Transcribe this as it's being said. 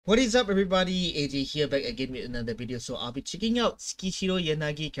What is up everybody, AJ here back again with another video. So I'll be checking out Tsukishiro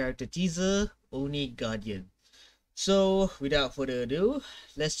Yanagi character teaser, Oni Guardian. So without further ado,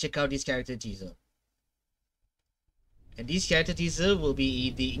 let's check out this character teaser. And this character teaser will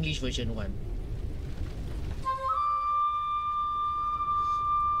be the English version one.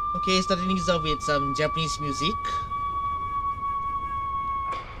 Okay, starting things off with some Japanese music.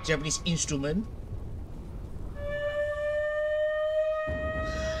 Japanese instrument.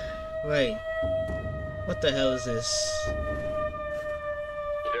 Right. What the hell is this? Their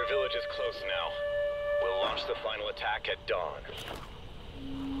village is close now. We'll launch the final attack at dawn.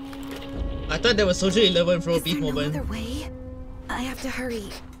 I thought that was Soldier 11 for a brief moment. Is there no other way? I have to hurry.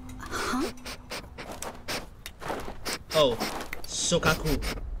 Huh? Oh, Sokaku.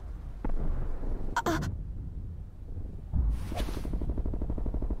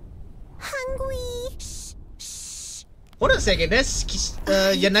 Hungry. Shh. Hold on a second, that's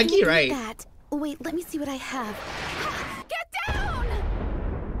Yanagi, right? That. Wait, let me see what I have. Get down!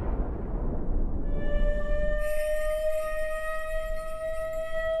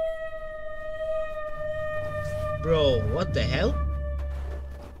 Bro, what the hell?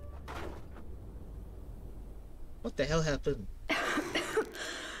 What the hell happened?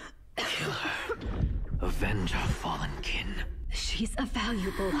 Kill her. Avenge our fallen kin. She's a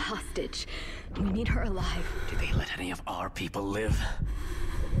valuable hostage. We need her alive. Did they let any of our people live?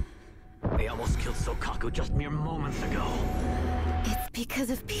 They almost killed Sokaku just mere moments ago. It's because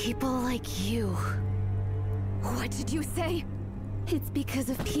of people like you. What did you say? It's because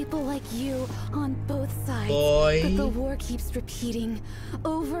of people like you on both sides Boy. that the war keeps repeating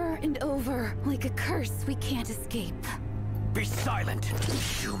over and over like a curse we can't escape. Be silent,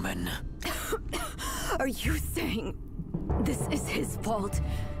 human. Are you saying this is his fault?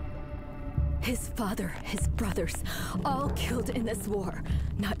 His father, his brothers, all killed in this war.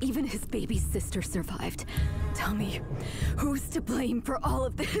 Not even his baby sister survived. Tell me, who's to blame for all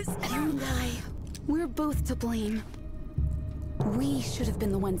of this? You and I, we're both to blame. We should have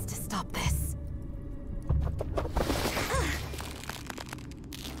been the ones to stop this.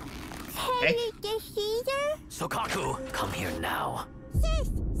 Hey. Sokaku, come here now. Sis!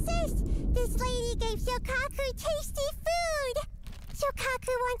 This lady gave Sokaku tasty food! Sokaku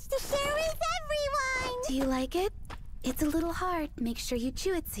wants to share with everyone! Do you like it? It's a little hard. Make sure you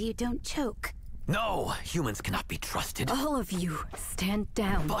chew it so you don't choke. No, humans cannot be trusted. All of you, stand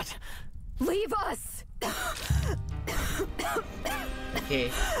down. But Leave us!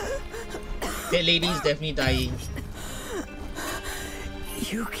 Okay. That lady is definitely dying.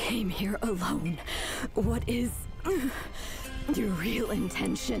 You came here alone. What is your real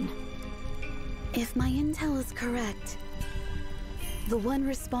intention? If my intel is correct, the one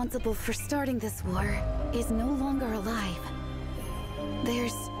responsible for starting this war is no longer alive.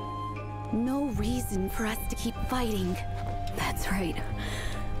 There's no reason for us to keep fighting. That's right.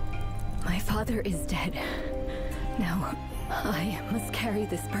 My father is dead. Now, I must carry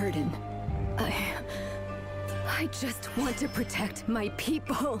this burden. I just want to protect my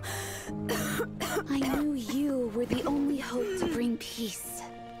people. I knew you were the only hope to bring peace.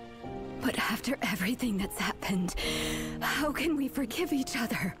 But after everything that's happened, how can we forgive each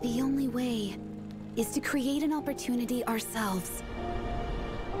other? The only way is to create an opportunity ourselves.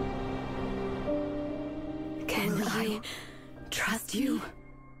 Can Will I you trust you?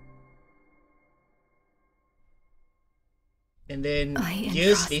 And then I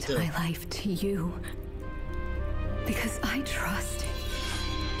years entrust later. my life to you. Because I trust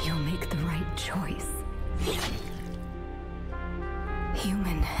you'll make the right choice.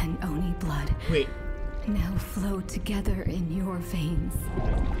 Human and Oni blood Wait, now flow together in your veins.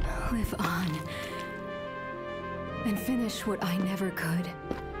 Live on. And finish what I never could.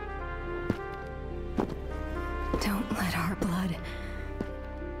 Don't let our blood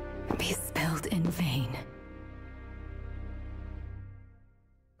be spilled in vain.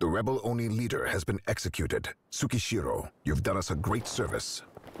 The rebel Oni leader has been executed. Tsukishiro, you've done us a great service.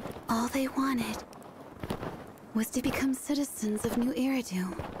 All they wanted was to become citizens of New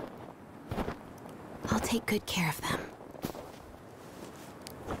Eridu. I'll take good care of them.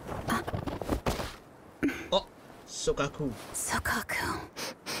 oh, Sokaku. Sokaku.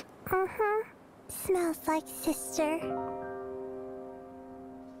 Smells like sister.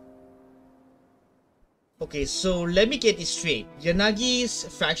 Okay, so let me get this straight. Yanagi's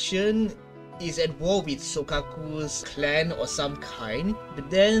faction is at war with Sokaku's clan or some kind, but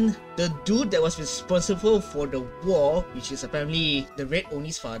then the dude that was responsible for the war, which is apparently the Red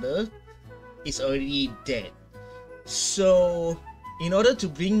Oni's father, is already dead. So in order to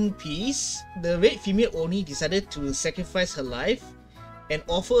bring peace, the Red female Oni decided to sacrifice her life and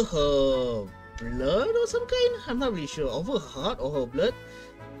offer her blood or some kind. I'm not really sure. Offer her heart or her blood,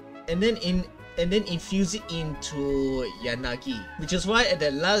 and then infuse it into Yanagi. Which is why at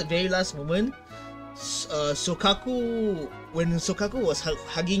the very last moment, when Sokaku was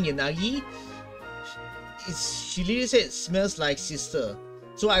hugging Yanagi, she literally said it smells like sister.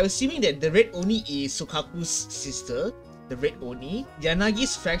 So I'm assuming that the Red Oni is Sokaku's sister, the Red Oni.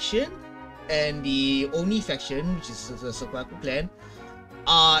 Yanagi's faction and the Oni faction, which is the Sokaku clan,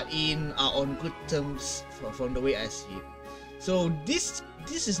 are on good terms from the way I see it. So this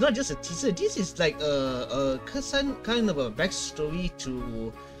is not just a teaser. This is like a kind of a backstory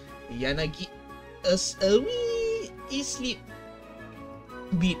to Yanagi, a wee sleep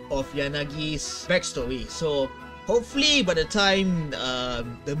bit of Yanagi's backstory. So hopefully by the time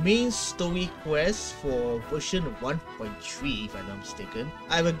the main story quest for version 1.3, if I'm not mistaken,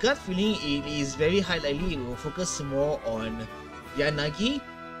 I have a gut feeling it is very high likely it will focus more on Yanagi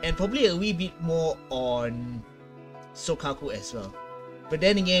and probably a wee bit more on Sokaku as well. But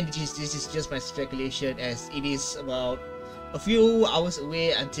then again, this is just my speculation, as it is about a few hours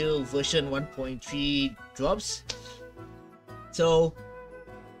away until version 1.3 drops. So,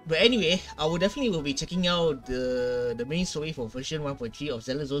 but anyway, I will definitely be checking out the main story for version 1.3 of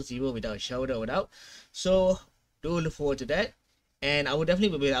Zenless Zone Zero without a shadow of a doubt. So do look forward to that, and I will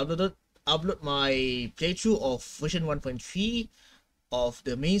definitely be upload my playthrough of version 1.3 of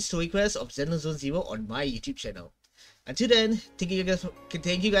the main story quest of Zenless Zone Zero on my YouTube channel. Until then, thank you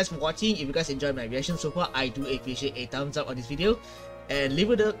guys for watching. If you guys enjoyed my reaction so far, I do appreciate a thumbs up on this video, and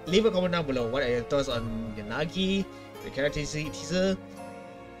leave a comment down below. What are your thoughts on Yanagi, the character teaser?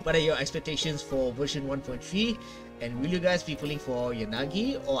 What are your expectations for version 1.3? And will you guys be pulling for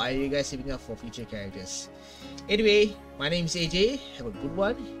Yanagi, or are you guys saving up for future characters? Anyway, my name is AJ, have a good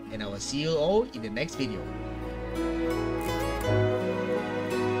one, and I will see you all in the next video.